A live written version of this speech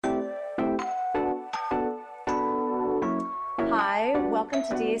Hi, welcome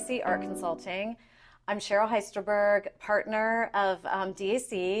to DAC Art Consulting. I'm Cheryl Heisterberg, partner of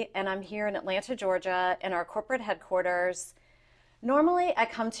DAC, and I'm here in Atlanta, Georgia, in our corporate headquarters. Normally, I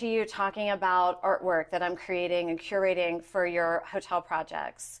come to you talking about artwork that I'm creating and curating for your hotel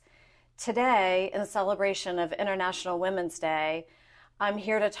projects. Today, in celebration of International Women's Day, I'm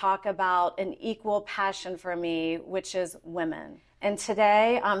here to talk about an equal passion for me, which is women. And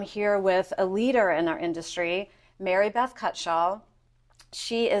today, I'm here with a leader in our industry, Mary Beth Cutshaw.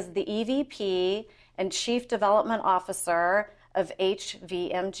 She is the EVP and Chief Development Officer of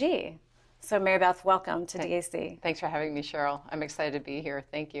HVMG. So Mary Beth, welcome to DAC. Thanks for having me, Cheryl. I'm excited to be here.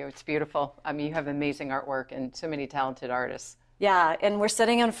 Thank you. It's beautiful. I mean, you have amazing artwork and so many talented artists. Yeah, and we're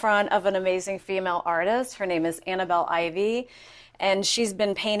sitting in front of an amazing female artist. Her name is Annabelle Ivy, and she's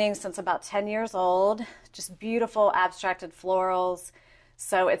been painting since about 10 years old, just beautiful abstracted florals.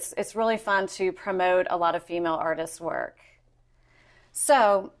 So it's really fun to promote a lot of female artists' work.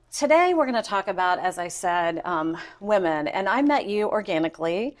 So today we're going to talk about, as I said, women. And I met you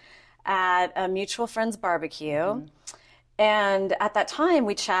organically at a mutual friend's barbecue. Mm-hmm. And at that time,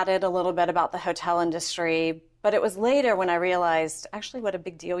 we chatted a little bit about the hotel industry. But it was later when I realized, actually, what a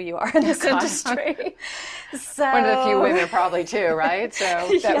big deal you are in this industry. So, one of the few women probably, too, right? So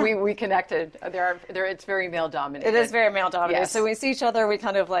that we connected. It's very male-dominated. It is very male-dominated. Yes. So we see each other, we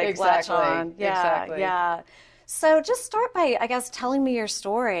kind of like latch on. Yeah, exactly. Yeah. So just start by, I guess, telling me your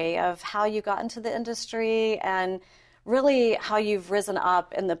story of how you got into the industry and really how you've risen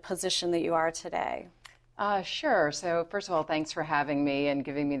up in the position that you are today. Sure. So first of all, thanks for having me and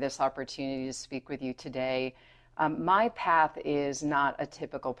giving me this opportunity to speak with you today. My path is not a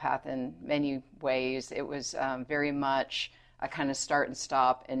typical path in many ways. It was very much a kind of start and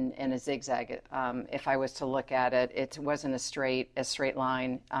stop and a zigzag. If I was to look at it, it wasn't a straight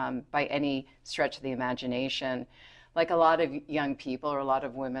line by any stretch of the imagination. Like a lot of young people or a lot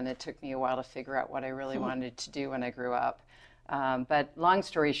of women, it took me a while to figure out what I really wanted to do when I grew up. But long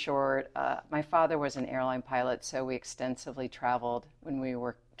story short, my father was an airline pilot, so we extensively traveled when we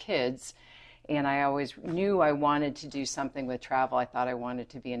were kids. And I always knew I wanted to do something with travel. I thought I wanted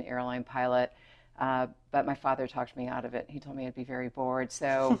to be an airline pilot. But my father talked me out of it. He told me I'd be very bored.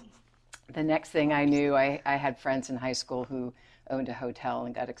 So the next thing I knew, I had friends in high school who owned a hotel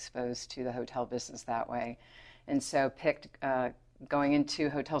and got exposed to the hotel business that way. And so picked going into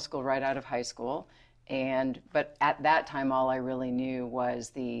hotel school right out of high school. But at that time, all I really knew was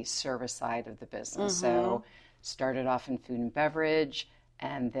the service side of the business. Mm-hmm. So started off in food and beverage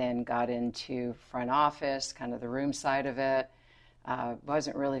and then got into front office, kind of the room side of it.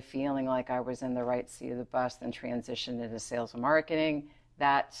 Wasn't really feeling like I was in the right seat of the bus, then transitioned into sales and marketing.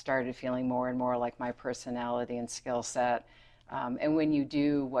 That started feeling more and more like my personality and skill set. And when you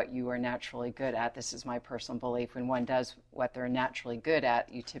do what you are naturally good at, this is my personal belief, when one does what they're naturally good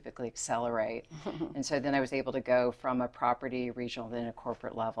at, you typically accelerate. And so then I was able to go from a property, regional, then a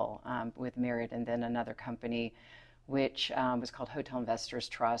corporate level with Marriott and then another company, which was called Hotel Investors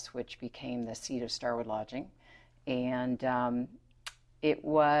Trust, which became the seat of Starwood Lodging. And it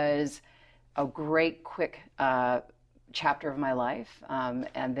was a great, quick chapter of my life,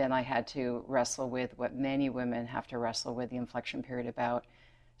 and then I had to wrestle with what many women have to wrestle with, the inflection period about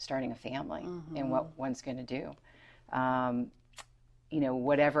starting a family mm-hmm. and what one's going to do.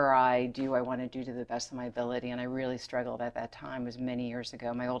 Whatever I do, I want to do to the best of my ability, and I really struggled at that time. It was many years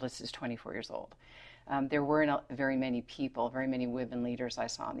ago. My oldest is 24 years old. There weren't very many women leaders I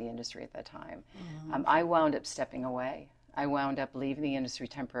saw in the industry at that time. Mm-hmm. I wound up stepping away. I wound up leaving the industry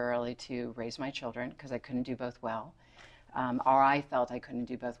temporarily to raise my children because I couldn't do both well. Or I felt I couldn't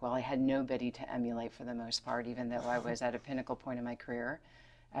do both well. I had nobody to emulate for the most part, even though I was at a pinnacle point in my career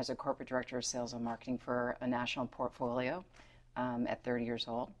as a corporate director of sales and marketing for a national portfolio at 30 years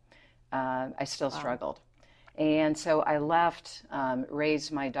old. I still struggled. And so I left,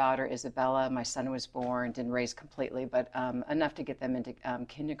 raised my daughter, Isabella. My son was born, didn't raise completely, but enough to get them into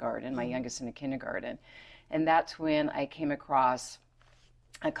kindergarten, my youngest into kindergarten. And that's when I came across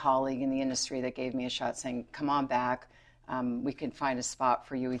a colleague in the industry that gave me a shot saying, come on back. We can find a spot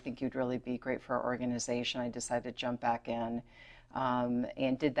for you. We think you'd really be great for our organization. I decided to jump back in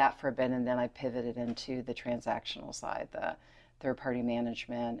and did that for a bit, and then I pivoted into the transactional side, the third-party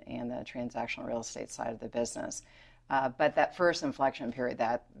management and the transactional real estate side of the business. But that first inflection period,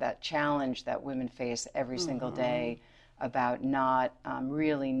 that challenge that women face every mm-hmm. single day about not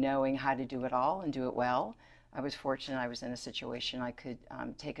really knowing how to do it all and do it well, I was fortunate I was in a situation I could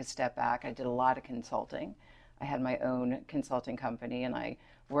take a step back. I did a lot of consulting. I had my own consulting company, and I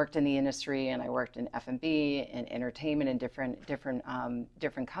worked in the industry, and I worked in F&B and entertainment and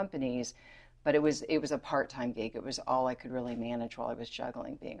different companies. but it was a part-time gig. It was all I could really manage while I was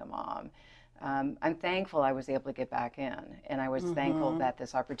juggling being a mom. I'm thankful I was able to get back in, and I was thankful that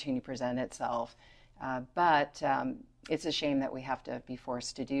this opportunity presented itself. But it's a shame that we have to be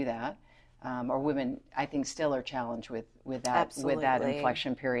forced to do that. Or women, I think, still are challenged with that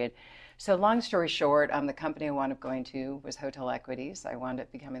inflection period. So long story short, the company I wound up going to was Hotel Equities. I wound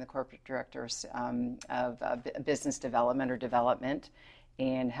up becoming the corporate director of business development,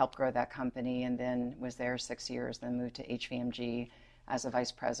 and helped grow that company, and then was there 6 years, then moved to HVMG as a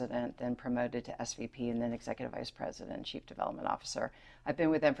vice president, then promoted to SVP, and then executive vice president, chief development officer. I've been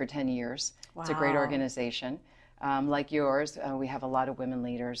with them for 10 years. Wow. It's a great organization. Like yours, we have a lot of women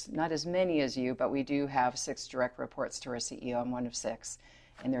leaders, not as many as you, but we do have 6 direct reports to our CEO. I'm one of 6,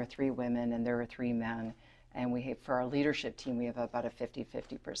 and there are 3 women and there are 3 men. And for our leadership team, we have about a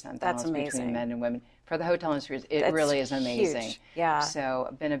 50-50% balance between men and women. For the hotel industry, it really is amazing. Huge. Yeah. So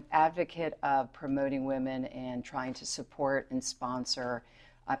I've been an advocate of promoting women and trying to support and sponsor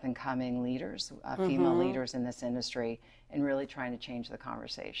up-and-coming leaders, female leaders in this industry, and really trying to change the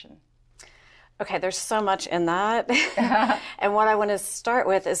conversation. Okay, there's so much in that. And what I want to start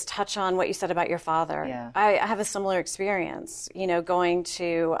with is touch on what you said about your father. Yeah. I have a similar experience. Going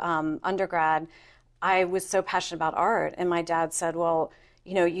to undergrad, I was so passionate about art, and my dad said, well,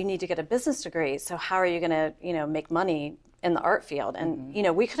 you need to get a business degree, so how are you going to, make money in the art field? And,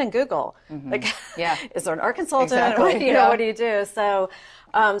 we couldn't Google, like, is there an art consultant? Exactly. What do you do? So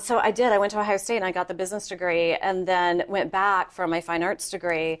I did. I went to Ohio State, and I got the business degree, and then went back for my fine arts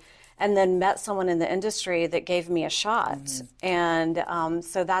degree, and then met someone in the industry that gave me a shot. And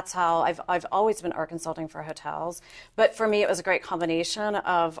so that's how I've always been art consulting for hotels. But for me, it was a great combination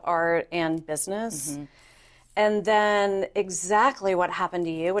of art and business. And then exactly what happened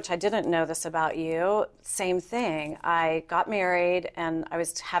to you, which I didn't know this about you, same thing. I got married, and I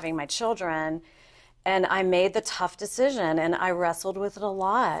was having my children, and I made the tough decision, and I wrestled with it a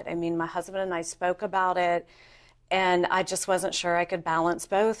lot. I mean, my husband and I spoke about it, and I just wasn't sure I could balance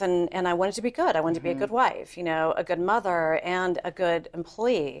both, and I wanted to be good. I wanted to be a good wife, a good mother, and a good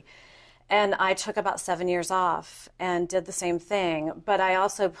employee. And I took about 7 years off and did the same thing. But I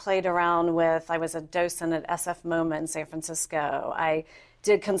also played around I was a docent at SF MoMA in San Francisco. I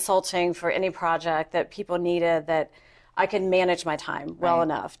did consulting for any project that people needed that I could manage my time well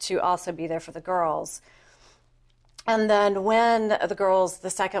enough to also be there for the girls. And then when the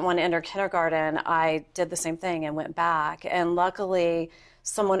second one entered kindergarten, I did the same thing and went back. And luckily,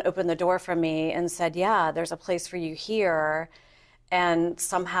 someone opened the door for me and said, yeah, there's a place for you here. And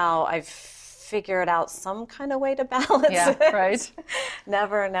somehow I've figured out some kind of way to balance it. Right.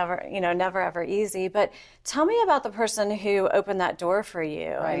 Never ever easy. But tell me about the person who opened that door for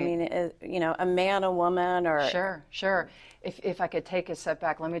you. Right. I mean, a man, a woman, or... Sure. If I could take a step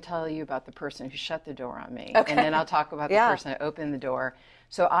back, let me tell you about the person who shut the door on me. Okay. And then I'll talk about the person that opened the door.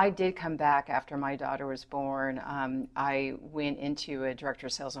 So I did come back after my daughter was born. I went into a director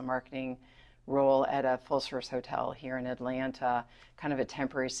of sales and marketing role at a full-service hotel here in Atlanta, kind of a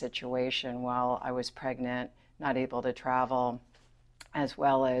temporary situation while I was pregnant, not able to travel, as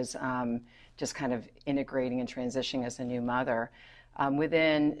well as just kind of integrating and transitioning as a new mother.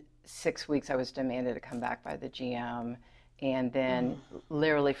 Within 6 weeks, I was demanded to come back by the GM. And then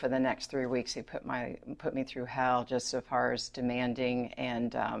literally for the next 3 weeks, he put me through hell just as far as demanding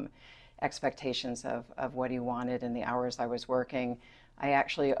and expectations of what he wanted and the hours I was working. I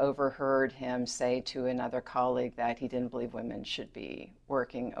actually overheard him say to another colleague that he didn't believe women should be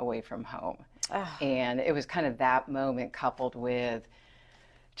working away from home. And it was kind of that moment coupled with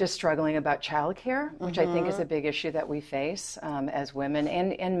just struggling about childcare, which I think is a big issue that we face as women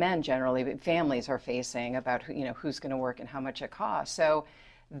and men generally, but families are facing about who's going to work and how much it costs. So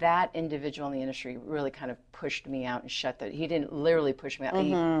that individual in the industry really kind of pushed me out and he didn't literally push me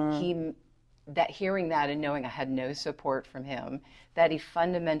out. Hearing that and knowing I had no support from him, that he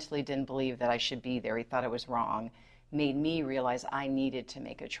fundamentally didn't believe that I should be there, he thought it was wrong, made me realize I needed to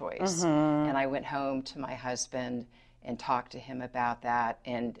make a choice. And I went home to my husband and talked to him about that.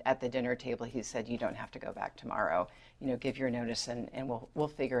 And at the dinner table, he said, you don't have to go back tomorrow. Give your notice and we'll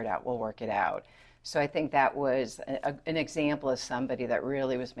figure it out. We'll work it out. So I think that was an example of somebody that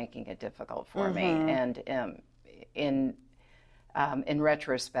really was making it difficult for me. And in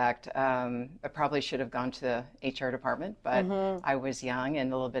retrospect, I probably should have gone to the HR department, but I was young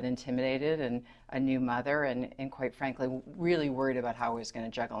and a little bit intimidated and a new mother and quite frankly, really worried about how I was going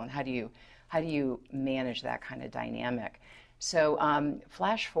to juggle and how do you manage that kind of dynamic. So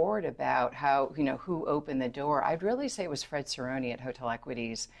flash forward about how, who opened the door. I'd really say it was Fred Cerrone at Hotel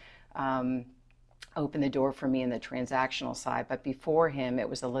Equities. opened the door for me in the transactional side. But before him, it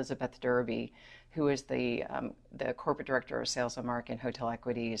was Elizabeth Derby, who is the corporate director of sales and marketing Hotel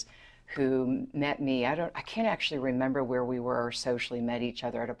Equities, who met me. I can't actually remember where we were or socially met each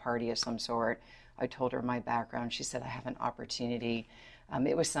other at a party of some sort. I told her my background. She said, I have an opportunity.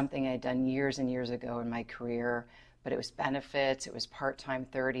 It was something I had done years and years ago in my career, but it was benefits. It was part-time,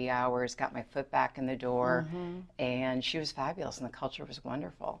 30 hours, got my foot back in the door. And she was fabulous, and the culture was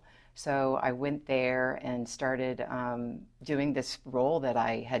wonderful. So I went there and started doing this role that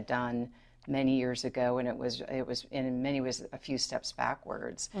I had done many years ago, and it was in many ways a few steps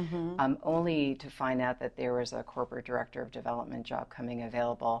backwards, only to find out that there was a corporate director of development job coming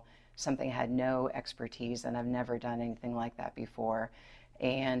available, something I had no expertise, and I've never done anything like that before,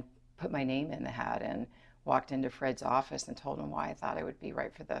 and put my name in the hat and walked into Fred's office and told him why I thought I would be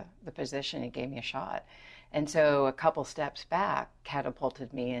right for the position. He gave me a shot. And so a couple steps back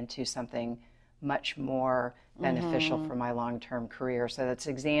catapulted me into something much more beneficial for my long-term career. So that's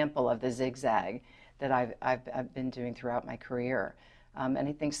an example of the zigzag that I've been doing throughout my career. And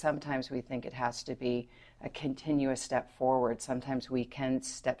I think sometimes we think it has to be a continuous step forward. Sometimes we can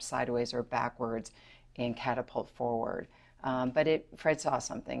step sideways or backwards and catapult forward. But Fred saw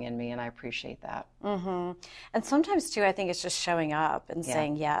something in me, and I appreciate that. And sometimes, too, I think it's just showing up and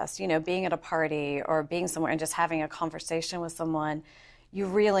saying yes. You know, being at a party or being somewhere and just having a conversation with someone, you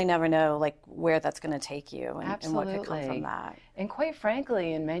really never know, like, where that's going to take you and what could come from that. And quite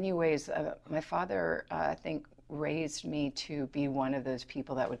frankly, in many ways, my father, I think, raised me to be one of those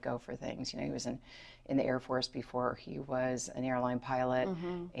people that would go for things. You know, he was in the Air Force before he was an airline pilot,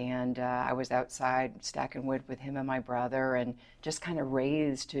 and I was outside stacking wood with him and my brother, and just kind of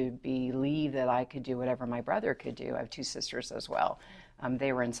raised to believe that I could do whatever my brother could do. I have two sisters as well.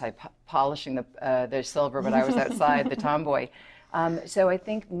 They were inside polishing the silver, but I was outside, the tomboy. So I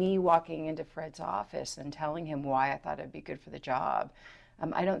think me walking into Fred's office and telling him why I thought I'd be good for the job,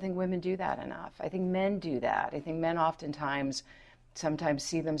 I don't think women do that enough. I think men do that. I think men sometimes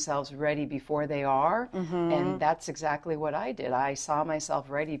see themselves ready before they are, and that's exactly what I did. I saw myself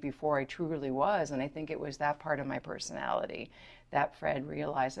ready before I truly was, and I think it was that part of my personality that Fred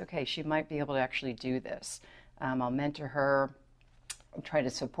realized, okay, she might be able to actually do this. I'll mentor her, try to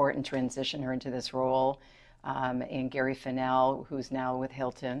support and transition her into this role. And Gary Fennell, who's now with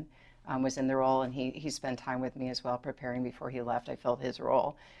Hilton, was in the role, and he spent time with me as well, preparing before he left. I filled his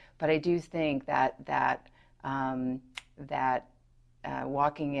role. But I do think that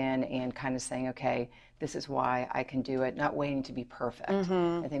walking in and kind of saying, okay, this is why I can do it, not waiting to be perfect.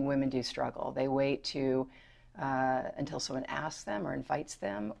 I think women do struggle. They wait until someone asks them or invites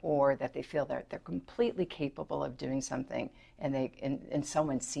them, or that they feel that they're completely capable of doing something, and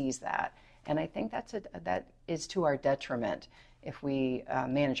someone sees that. And I think that is to our detriment if we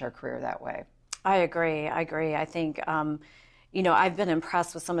manage our career that way. I agree. I think, I've been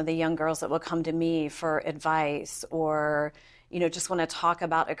impressed with some of the young girls that will come to me for advice or, just want to talk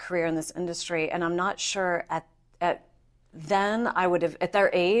about a career in this industry. And I'm not sure at their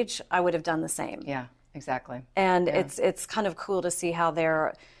age, I would have done the same. Yeah, exactly. And it's kind of cool to see how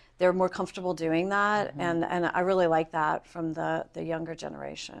they're more comfortable doing that, and I really like that from the younger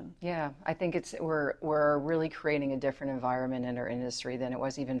generation. Yeah, I think we're really creating a different environment in our industry than it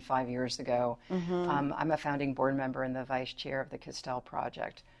was even 5 years ago. I'm a founding board member and the vice chair of the Castell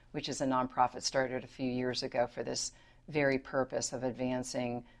Project, which is a nonprofit started a few years ago for this very purpose of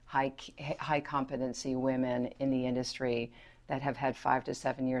advancing high competency women in the industry that have had 5 to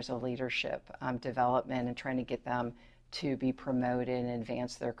 7 years of leadership development, and trying to get them to be promoted and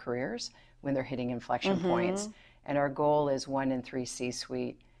advance their careers when they're hitting inflection points. And our goal is 1 in 3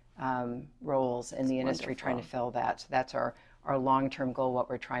 C-suite roles in the industry, trying to fill that. So that's our long-term goal, what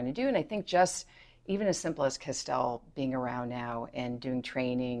we're trying to do. And I think just even as simple as Castell being around now and doing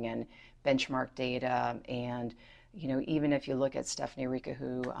training and benchmark data, and even if you look at Stephanie Rica,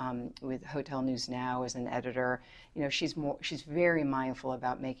 who with Hotel News Now is an editor, she's very mindful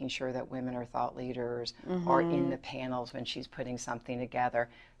about making sure that women are thought leaders, are in the panels when she's putting something together.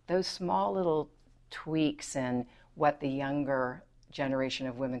 Those small little tweaks and what the younger generation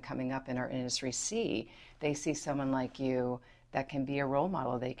of women coming up in our industry see. They see someone like you that can be a role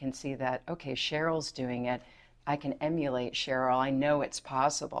model. They can see that, okay, Cheryl's doing it. I can emulate Cheryl. I know it's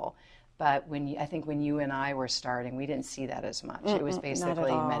possible. But I think when you and I were starting, we didn't see that as much. It was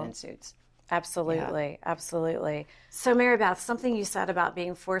basically men in suits. Absolutely, absolutely. So Mary Beth, something you said about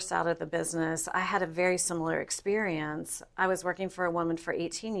being forced out of the business, I had a very similar experience. I was working for a woman for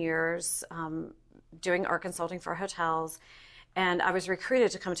 18 years, doing art consulting for hotels, and I was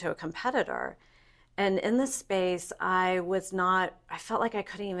recruited to come to a competitor. And in this space, I felt like I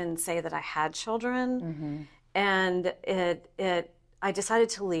couldn't even say that I had children. And I decided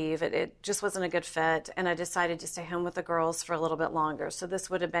to leave. It just wasn't a good fit. And I decided to stay home with the girls for a little bit longer. So this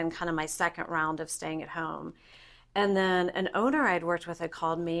would have been kind of my second round of staying at home. And then an owner I'd worked with had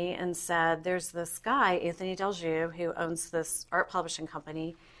called me and said, there's this guy, Anthony Deljoux, who owns this art publishing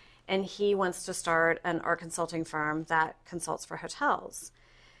company, and he wants to start an art consulting firm that consults for hotels.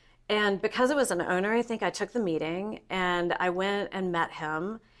 And because it was an owner, I think I took the meeting and I went and met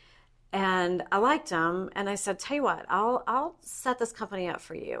him and I liked him. And I said, tell you what, I'll set this company up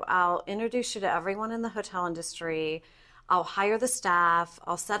for you. I'll introduce you to everyone in the hotel industry. I'll hire the staff.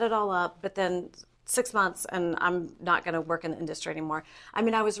 I'll set it all up. But then 6 months and I'm not going to work in the industry anymore. I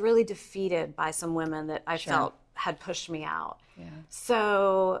mean, I was really defeated by some women that I felt had pushed me out. Yeah.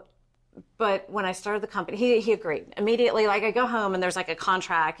 So, but when I started the company, he agreed immediately. Like I go home and there's like a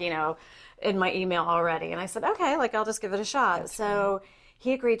contract, in my email already. And I said, okay, like I'll just give it a shot. That's so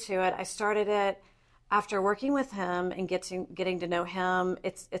he agreed to it. I started it after working with him and getting to know him.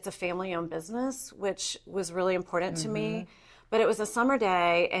 It's a family-owned business, which was really important to me. But it was a summer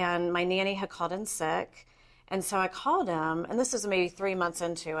day and my nanny had called in sick. And so I called him, and this was maybe 3 months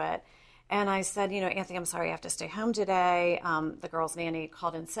into it. And I said, Anthony, I'm sorry, I have to stay home today. The girl's nanny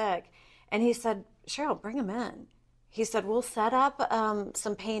called in sick. And he said, Cheryl, bring him in. He said, we'll set up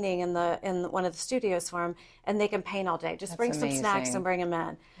some painting in one of the studios for him, and they can paint all day. Just bring some snacks and bring him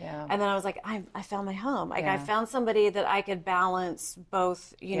in. Yeah. And then I was like, I found my home. Like I found somebody that I could balance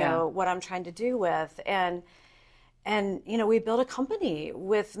both, what I'm trying to do with. And we built a company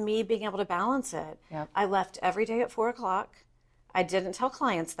with me being able to balance it. Yep. I left every day at 4:00. I didn't tell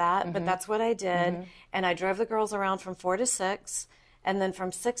clients that, but that's what I did. And I drove the girls around from 4 to 6. And then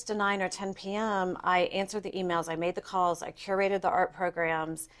from 6 to 9 or 10 p.m., I answered the emails, I made the calls, I curated the art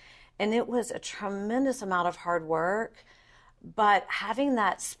programs. And it was a tremendous amount of hard work. But having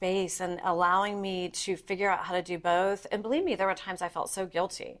that space and allowing me to figure out how to do both, and believe me, there were times I felt so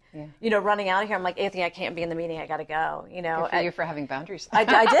guilty. Yeah. Running out of here, I'm like, Anthony, I can't be in the meeting. I got to go. Good for you for having boundaries. I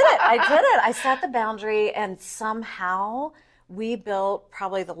did it. I set the boundary, and somehow we built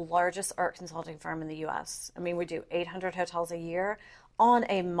probably the largest art consulting firm in the U.S. I mean, we do 800 hotels a year on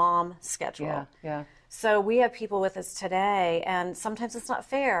a mom schedule. Yeah. So we have people with us today, and sometimes it's not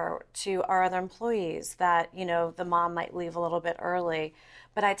fair to our other employees that, the mom might leave a little bit early.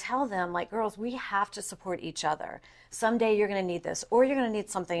 But I tell them, like, girls, we have to support each other. Someday you're going to need this, or you're going to need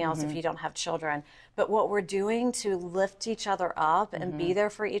something else if you don't have children. But what we're doing to lift each other up and be there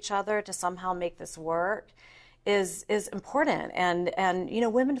for each other to somehow make this work is important. And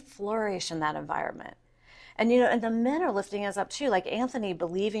women flourish in that environment. And, and the men are lifting us up too, like Anthony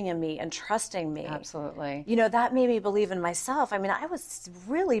believing in me and trusting me. Absolutely. That made me believe in myself. I mean, I was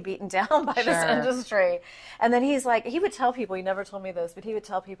really beaten down by this industry. And then he's like, he would tell people, he never told me this, but he would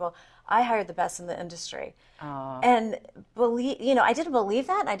tell people, I hired the best in the industry. And I didn't believe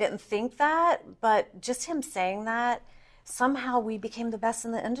that and I didn't think that, but just him saying that, somehow we became the best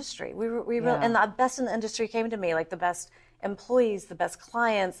in the industry. And the best in the industry came to me, like the best employees, the best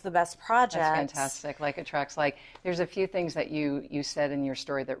clients, the best projects. That's fantastic. Like attracts like. There's a few things that you said in your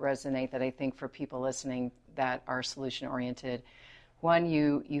story that resonate that I think for people listening that are solution oriented. One,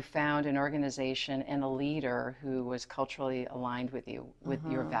 you found an organization and a leader who was culturally aligned with you, with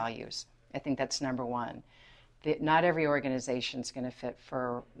your values. I think that's number one. Not every organization is going to fit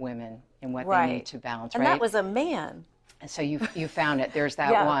for women and what they need to balance. And that was a man. So you found it. There's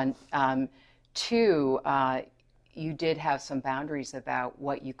that one. Two, you did have some boundaries about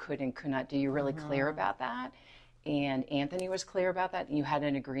what you could and could not do. You're really clear about that. And Anthony was clear about that. And you had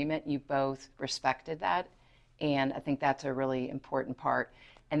an agreement. You both respected that. And I think that's a really important part.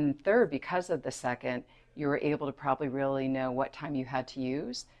 And third, because of the second, you were able to probably really know what time you had to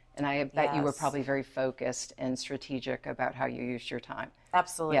use. And I bet you were probably very focused and strategic about how you used your time.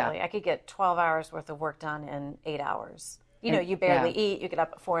 Absolutely. Yeah. I could get 12 hours worth of work done in 8 hours. You barely eat. You get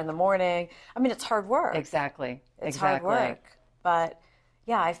up at 4 a.m. I mean, it's hard work. Exactly. It's hard work. But,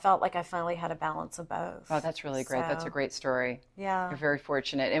 I felt like I finally had a balance of both. Oh, that's really great. That's a great story. Yeah. You're very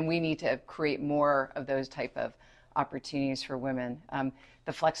fortunate. And we need to create more of those type of opportunities for women.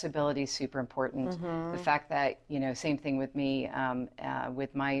 The flexibility is super important. The fact that, same thing with me,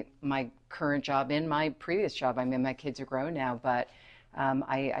 with my current job and my previous job. I mean, my kids are grown now, but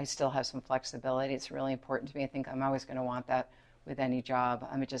I still have some flexibility. It's really important to me. I think I'm always going to want that with any job.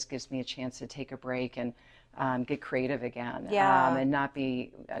 It just gives me a chance to take a break and get creative again, and not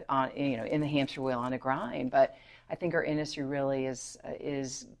be on, in the hamster wheel on a grind. But I think our industry really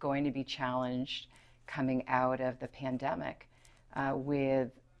is going to be challenged coming out of the pandemic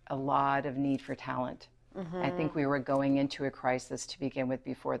with a lot of need for talent. I think we were going into a crisis to begin with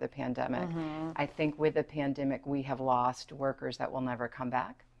before the pandemic. I think with the pandemic, we have lost workers that will never come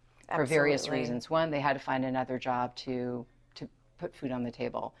back for various reasons. One, they had to find another job to put food on the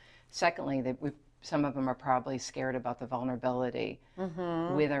table. Secondly, some of them are probably scared about the vulnerability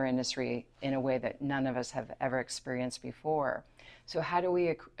with our industry in a way that none of us have ever experienced before. So how do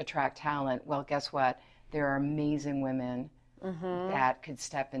we attract talent? Well, guess what? There are amazing women that could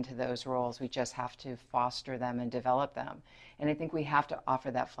step into those roles. We just have to foster them and develop them. And I think we have to offer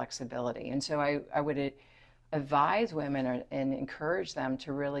that flexibility. And so I would advise women and encourage them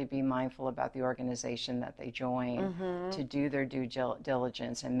to really be mindful about the organization that they join, to do their due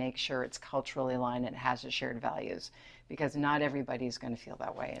diligence and make sure it's culturally aligned and has the shared values, because not everybody's going to feel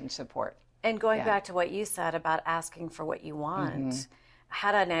that way and support. And going back to what you said about asking for what you want,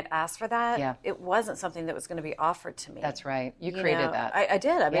 had I not asked for that, it wasn't something that was going to be offered to me. That's right. You created that. I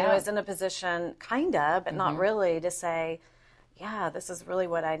did. I mean, I was in a position, kind of, but not really, to say, yeah, this is really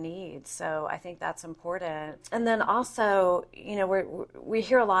what I need. So I think that's important. And then also, you know, we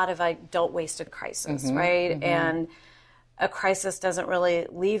hear a lot of don't waste a crisis, right? And a crisis doesn't really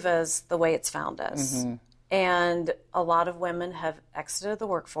leave us the way it's found us. And a lot of women have exited the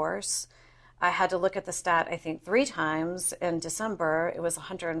workforce. I had to look at the stat, I think, 3 times in December. It was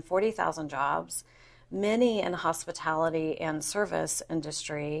 140,000 jobs, many in hospitality and service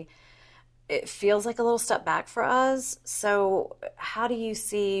industry. It feels like a little step back for us. So how do you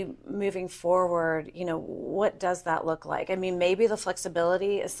see moving forward, you know, what does that look like? I mean, maybe the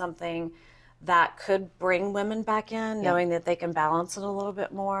flexibility is something that could bring women back in, knowing that they can balance it a little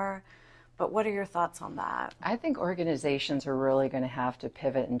bit more. But what are your thoughts on that? I think organizations are really going to have to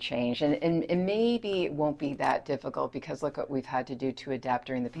pivot and change. And maybe it won't be that difficult, because look what we've had to do to adapt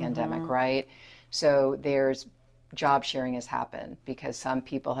during the pandemic, right? So there's job sharing has happened because some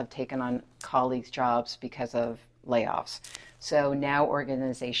people have taken on colleagues' jobs because of layoffs. So now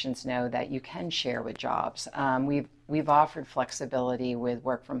organizations know that you can share with jobs. We've offered flexibility with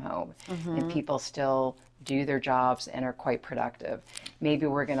work from home, and people still do their jobs and are quite productive. Maybe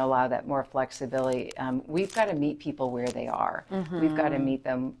we're going to allow that more flexibility. We've got to meet people where they are. We've got to meet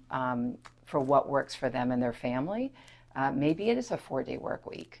them for what works for them and their family. Maybe it is a 4-day work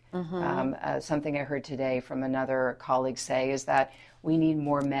week. Something I heard today from another colleague say is that we need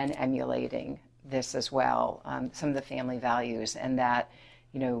more men emulating this as well, some of the family values, and that,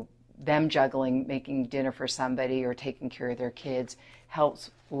 you know, them juggling making dinner for somebody or taking care of their kids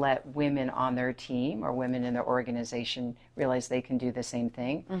helps let women on their team or women in their organization realize they can do the same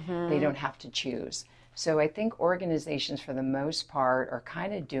thing. They don't have to choose. So I think organizations, for the most part, are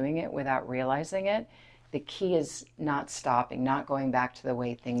kind of doing it without realizing it. The key is not stopping, not going back to the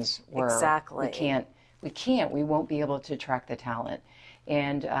way things were. Exactly. We won't be able to attract the talent.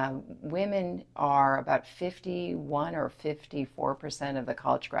 And women are about 51 or 54% of the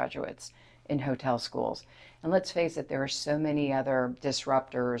college graduates in hotel schools. And let's face it, there are so many other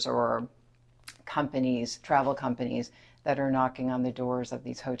disruptors or companies, travel companies, that are knocking on the doors of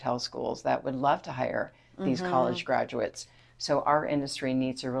these hotel schools that would love to hire these college graduates. So our industry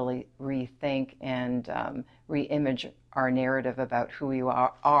needs to really rethink and re-image our narrative about who we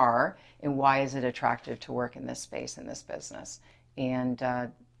are and why is it attractive to work in this space, in this business, and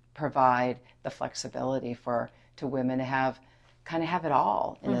provide the flexibility to women to have it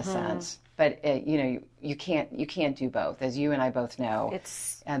all in a sense. But you can't do both, as you and I both know.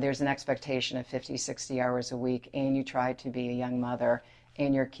 There's an expectation of 50, 60 hours a week, and you try to be a young mother,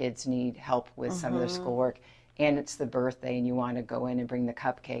 and your kids need help with some of their schoolwork, and it's the birthday, and you want to go in and bring the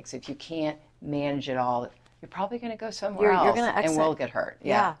cupcakes. If you can't manage it all, you're probably going to go somewhere else, and will get hurt.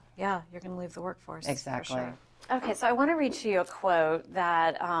 Yeah, you're going to leave the workforce. Exactly. For sure. Okay, so I want to read to you a quote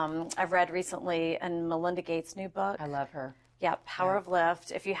that I've read recently in Melinda Gates' new book. I love her. Yeah, Power of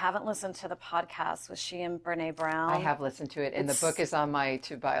Lift. If you haven't listened to the podcast with she and Brene Brown. I have listened to it, and the book is on my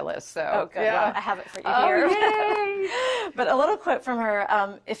to-buy list. So. Oh, good. Yeah. Well, I have it for you here. Yay! But a little quote from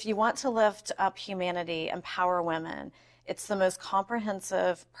her, if you want to lift up humanity, empower women. It's the most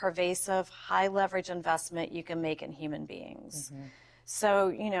comprehensive, pervasive, high-leverage investment you can make in human beings. So,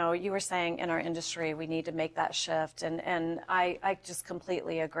 you were saying in our industry, we need to make that shift, and I just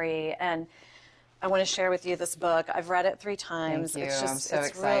completely agree. And I want to share with you this book. I've read it 3 times. Thank you. It's I'm so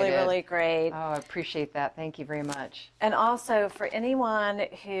excited. Really, really great. Oh, I appreciate that. Thank you very much. And also, for anyone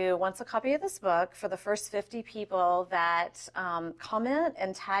who wants a copy of this book, for the first 50 people that comment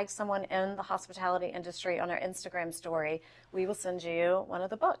and tag someone in the hospitality industry on our Instagram story, we will send you one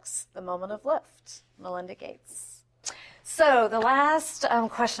of the books, The Moment of Lift, Melinda Gates. So the last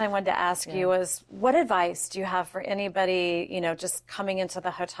question I wanted to ask you was, what advice do you have for anybody, just coming into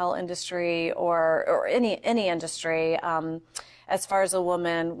the hotel industry or any industry, as far as a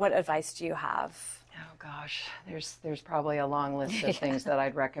woman? What advice do you have? Oh gosh, there's probably a long list of things that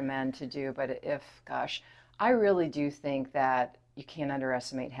I'd recommend to do, but I really do think that you can't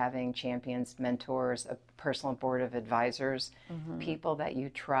underestimate having champions, mentors, a personal board of advisors, people that you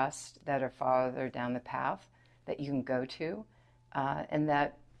trust that are farther down the path that you can go to, and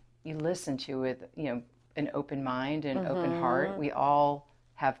that you listen to with an open mind and open heart. We all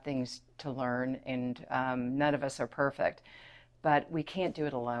have things to learn, and none of us are perfect, but we can't do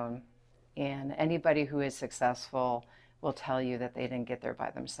it alone. And anybody who is successful will tell you that they didn't get there by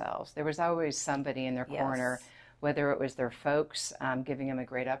themselves. There was always somebody in their corner, whether it was their folks giving them a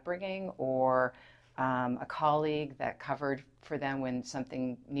great upbringing, or a colleague that covered for them when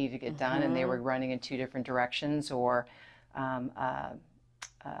something needed to get done and they were running in two different directions, or a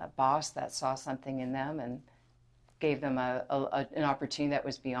boss that saw something in them and gave them an opportunity that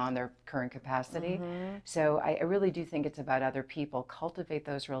was beyond their current capacity. So I really do think it's about other people. Cultivate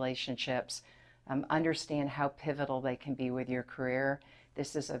those relationships. Understand how pivotal they can be with your career.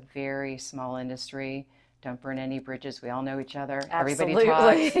 This is a very small industry. Don't burn any bridges. We all know each other. Absolutely.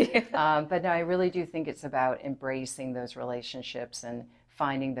 Everybody talks. But no, I really do think it's about embracing those relationships and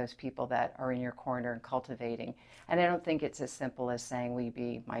finding those people that are in your corner and cultivating. And I don't think it's as simple as saying, will you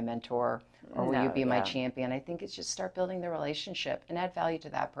be my mentor or will you be my champion? I think it's just start building the relationship and add value to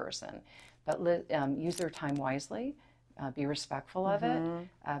that person. But use their time wisely. Be respectful of it.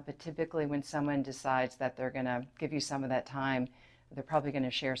 But typically when someone decides that they're going to give you some of that time, they're probably going to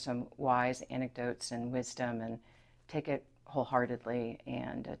share some wise anecdotes and wisdom, and take it wholeheartedly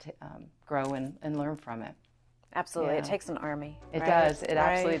and grow and learn from it. Absolutely. It takes an army. It does. It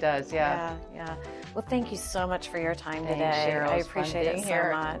absolutely does. Yeah. Well, thank you so much for your time Thanks, today. Cheryl. I appreciate it so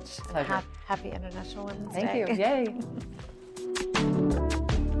here. much. Pleasure. Happy International Women's Thank Day. you. Yay.